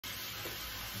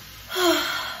Hey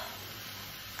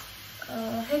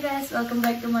guys, welcome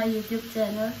back to my YouTube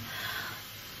channel.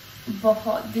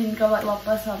 बहुत दिन का बाद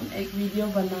वापस हम एक वीडियो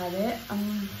बना रहे हैं.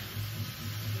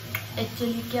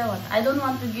 Actually क्या हुआ था? I don't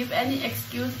want to give any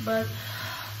excuse, but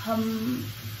हम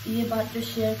ये बात तो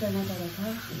शेयर करना चाह रहा था.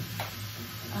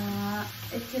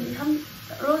 Actually हम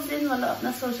रोज दिन मतलब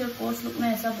अपना सोशल पोस्ट लुक में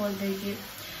ऐसा बोलते हैं कि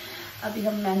अभी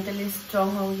हम मेंटली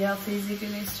स्ट्रॉन्ग हो गया,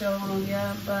 फिजिकली स्ट्रॉन्ग हो गया,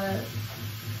 but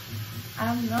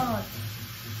I'm not.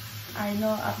 I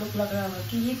know आप लोग लग रहा होगा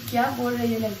कि ये क्या बोल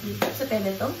रही है लड़की. सबसे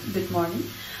पहले तो गुड मॉर्निंग.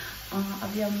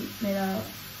 अभी हम मेरा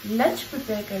लंच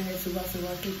प्रिपेयर कर रहे हैं सुबह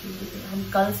सुबह, क्योंकि हम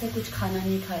कल से कुछ खाना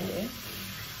नहीं खाए हैं.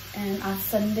 एंड आज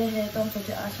संडे है तो हम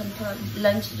सोचे आज हम थोड़ा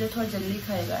लंच जो थोड़ा जल्दी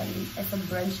खाएगा, ऐसा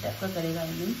ब्रंच टाइप का करेगा.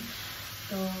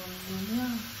 तो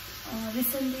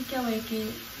रिसेंटली क्या हुआ कि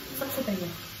सबसे पहले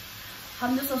हम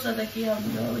जो सोच रहे थे कि हम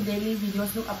जो डेली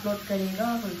वीडियोस लोग अपलोड करेगा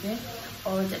बोल के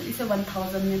और जल्दी से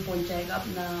 1000 में पहुंच जाएगा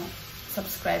अपना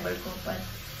सब्सक्राइबर को, पर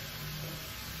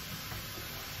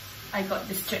आई गॉट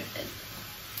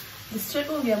डिस्ट्रैक्ट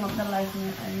हो गया हम अपना लाइफ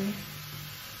में.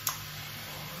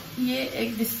 ये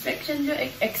एक डिस्ट्रैक्शन जो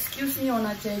एक एक्सक्यूज नहीं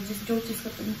होना चाहिए जिस जो चीज़ को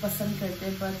तुम पसंद करते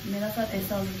हैं. बट मेरा साथ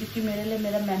ऐसा हो गया क्योंकि मेरे लिए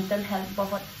मेरा मेंटल हेल्थ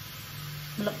बहुत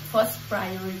मतलब फर्स्ट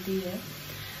प्रायोरिटी है.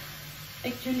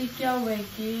 एक्चुअली क्या हुआ है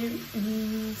कि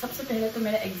सबसे पहले तो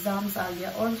मेरा एग्ज़ाम्स आ गया,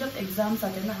 और जब एग्ज़ाम्स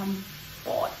आते हैं ना हम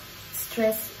बहुत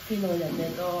स्ट्रेस फील हो जाते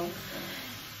हैं. तो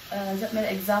जब मेरा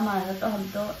एग्ज़ाम आ रहा था तो हम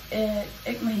तो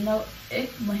एक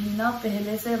महीना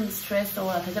पहले से हम स्ट्रेस हो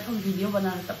रहा था. जब हम वीडियो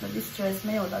बना रहे थे तब भी स्ट्रेस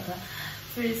में होता था.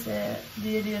 फिर इसे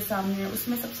धीरे धीरे सामने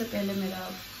उसमें सबसे पहले मेरा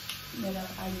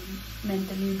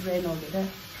मेंटली ड्रेन हो गया था.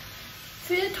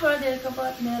 फिर थोड़ा देर के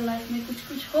बाद मेरा लाइफ में कुछ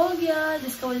हो गया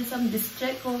जिसका वजह से हम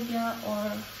डिस्ट्रैक्ट हो गया,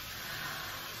 और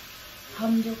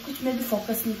हम जो कुछ में भी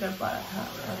फोकस नहीं कर पा रहा था,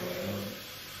 और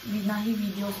ना ही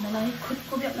वीडियोस में ना ही खुद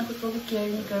को भी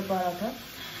केयर नहीं कर पा रहा था.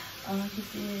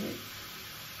 क्योंकि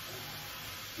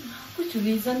कुछ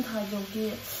रीज़न था जो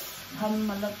कि हम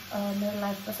मतलब मेरे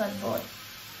लाइफ के साथ बहुत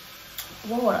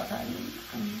वो हो रहा था.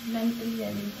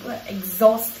 मेंटली पूरा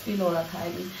एग्जॉस्ट फील हो रहा था.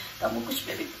 तब वो कुछ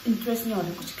पे भी इंटरेस्ट नहीं हो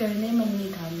रहा, कुछ करने मन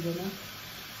नहीं था मुझे ना.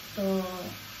 तो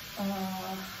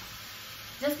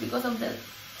जस्ट बिकॉज ऑफ दैट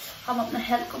हम अपना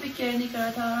हेल्थ को भी केयर नहीं कर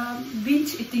रहा था.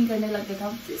 बिंज ईटिंग करने लग गया था.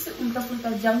 फिर से उल्टा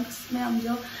पुल्टा जंक्स में हम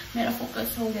जो मेरा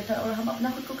फोकस हो गया था, और हम अपना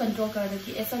खुद को कंट्रोल कर रहे थे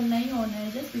कि ऐसा नहीं होना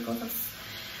है. जस्ट बिकॉज ऑफ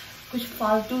कुछ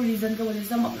फालतू रीज़न की वजह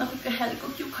से हम अपना खुद के हेल्थ को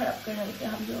क्यों खराब कर रहे थे.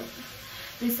 हम जो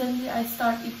recently I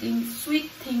start eating sweet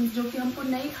things जो कि हमको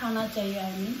नहीं खाना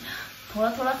चाहिए.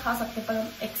 थोड़ा खा सकते, पर हम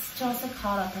एक्स्ट्रा से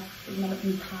खा रहा था मतलब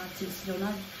मीठा चीज़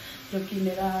जो कि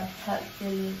मेरा हेल्थ के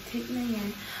लिए ठीक नहीं है.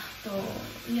 तो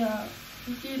या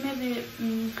क्योंकि मैं भी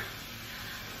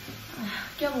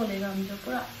क्या बोलेगा हम जो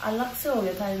पूरा अलग से हो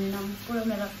गया था. हम पूरा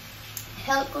मेरा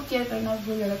हेल्थ को केयर करना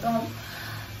भूल गया. तो हम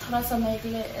थोड़ा समय के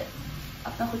लिए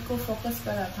अपना खुद को फोकस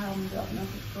कर रहा था. हम जो अपना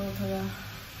खुद को थोड़ा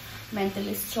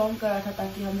मेंटली स्ट्रॉन्ग कर रहा था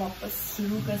ताकि हम वापस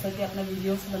शुरू कर सके अपना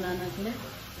वीडियोस बनाने के लिए.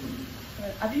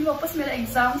 अभी वापस मेरा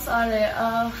एग्ज़ाम्स आ रहे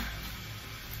हैं.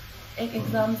 एक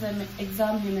एग्ज़ाम है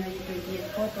मेरा 28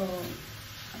 को, तो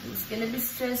अभी उसके लिए भी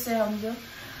स्ट्रेस है. हम जो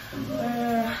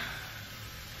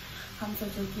हम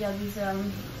सोचो कि अभी से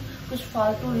हम कुछ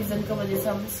फालतू रीज़न की वजह से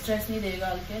हम स्ट्रेस नहीं देगा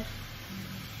के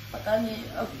पता नहीं.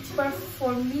 पर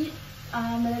फॉर मी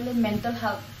मेरे लिए मेंटल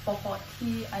हेल्थ बहुत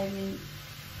ही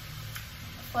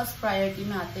फर्स्ट प्रायोरिटी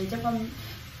में आते हैं. जब हम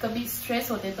कभी स्ट्रेस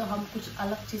होते हैं तो हम कुछ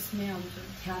अलग चीज़ में हम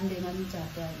ध्यान देना नहीं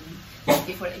चाहते हैं.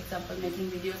 जैसे for example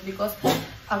making videos. Because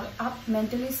अगर आप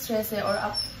मेंटली स्ट्रेस है और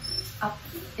आप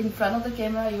in front of the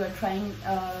camera you are trying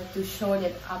to show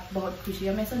that आप बहुत खुशी.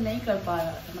 हम ऐसा नहीं कर पा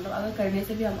रहा था. मतलब अगर करने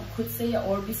से भी हम खुद से या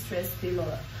और भी स्ट्रेस फील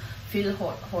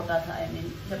होता था.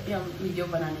 जब भी हम वीडियो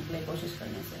बनाने के लिए कोशिश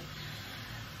करने से.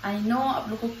 आई नो आप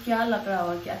लोग को क्या लग रहा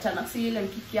होगा कि अचानक से ये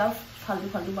लड़की क्या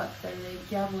फालतू बात कर रही है,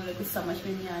 क्या बोल रहे, कुछ समझ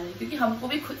में नहीं आ रही. क्योंकि हमको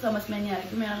भी खुद समझ में नहीं आ रहा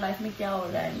कि मेरा लाइफ में क्या हो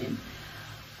रहा है.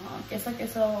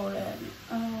 कैसा हो रहा है.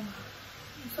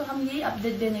 सो हम यही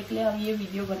अपडेट देने के लिए हम ये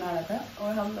वीडियो बना रहा था.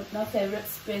 और हम अपना फेवरेट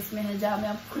स्पेस में है जहाँ में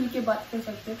हम खुल के बात कर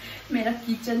सकते हैं. मेरा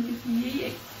किचन, क्योंकि यही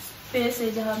एक स्पेस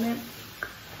है जहाँ में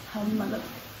हम मतलब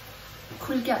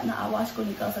खुल के अपना आवाज़ को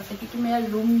निकाल सकते हैं. क्योंकि मेरा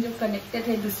रूम जो कनेक्टेड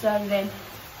है दूसरा रेंट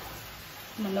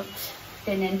मतलब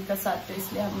टेनेंट का साथ, तो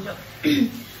इसलिए हम जो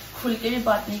खुल के भी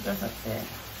बात नहीं कर सकते हैं.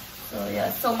 तो या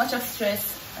so much of stress.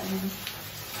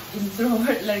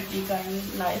 Introvert लड़की का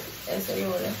लाइफ ऐसे ही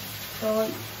हो रहा है. तो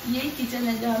यही किचन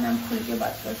है जहाँ में हम खुल के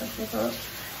बात कर सकते हैं. तो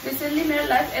रिसेंटली मेरा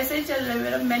लाइफ ऐसे ही चल रहा है.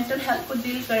 मेरा मेंटल हेल्थ को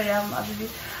डील कर रहे हैं हम अभी भी.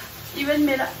 इवन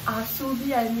मेरा आंसू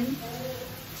भी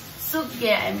सूख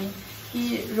गया. कि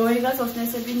रोएगा सोचने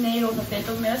से भी नहीं रो सकते.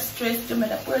 तो मेरा स्ट्रेस जो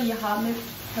मेरा पूरा यहाँ में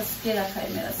फंस के रखा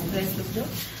है मेरा स्ट्रेस लुक जो।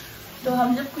 तो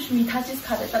हम जब कुछ मीठा चीज़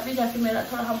खाते तभी जाके मेरा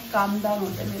थोड़ा हम काम डाउन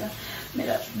होते हैं।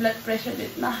 मेरा ब्लड प्रेशर भी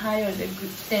इतना हाई हो जाए,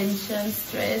 टेंशन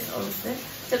स्ट्रेस, और उससे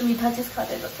जब मीठा चीज़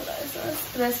खाते तो थोड़ा ऐसा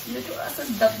स्ट्रेस में थोड़ा सा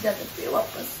दब जाते फिर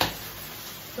वापस।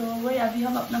 तो वही अभी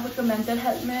हम अपना खुद को मेंटल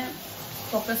हेल्थ में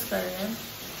फोकस कर रहे हैं।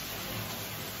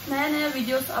 नया नया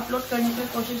वीडियोस अपलोड करने की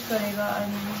कोशिश करेगा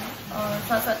और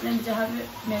साथ साथ में जहाँ भी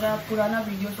मेरा पुराना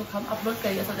वीडियोस को हम अपलोड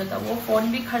करेंगे सोचा था, वो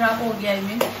फ़ोन भी ख़राब हो गया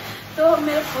है तो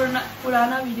मेरा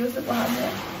पुराना वीडियोस को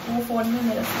हमें वो फ़ोन में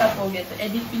मेरा स्टक हो गया, तो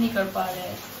एडिट भी नहीं कर पा रहे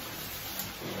हैं।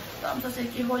 तो हम सोचे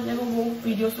कि हो जाएगा वो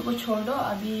वीडियोस को छोड़ दो,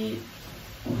 अभी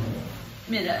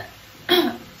मेरा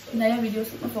नया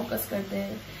वीडियोस में फोकस करते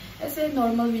हैं। ऐसे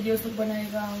नॉर्मल वीडियोस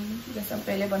बनाएगा हम, जैसे हम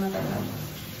पहले बनाता था,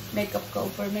 मेकअप का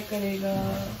ऊपर में करेगा,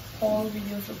 हॉल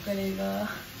वीडियोस करेगा,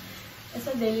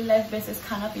 ऐसा डेली लाइफ बेसिस,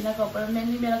 खाना पीना का ऊपर।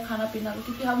 मेनली मेरा खाना पीना का,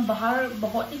 क्योंकि हम बाहर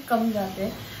बहुत ही कम जाते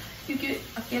हैं, क्योंकि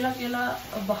अकेला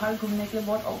बाहर घूमने के लिए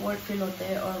बहुत ऑकवर्ड फील होते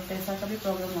हैं और पैसा का भी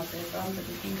प्रॉब्लम होता है। तो हम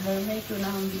सोचते कि घर में क्यों ना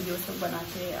हम वीडियोस बना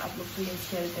के आप लोग के लिए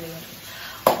शेयर करेंगे।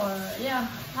 और या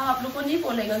हाँ, आप लोग को नहीं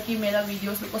बोलेगा कि मेरा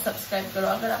वीडियोस को सब्सक्राइब करो,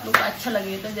 अगर आप लोग को अच्छा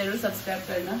लगे तो ज़रूर सब्सक्राइब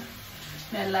करना।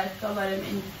 मेरा लाइफ का बारे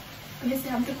में वैसे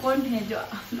हम तो कौन है जो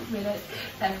आप लोग मेरा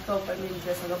लाइफ का ऊपर में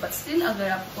इंटरेस्ट होगा, बट स्टिल अगर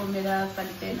आपको मेरा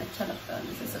कंटेंट अच्छा लगता है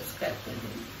मुझे सब्सक्राइब कर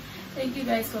देंगे। Thank you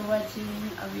guys for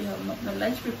watching. अभी हम अपना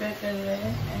लंच प्रिपेयर कर रहे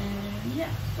हैं एंड या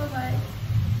bye bye,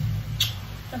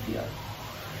 love you all.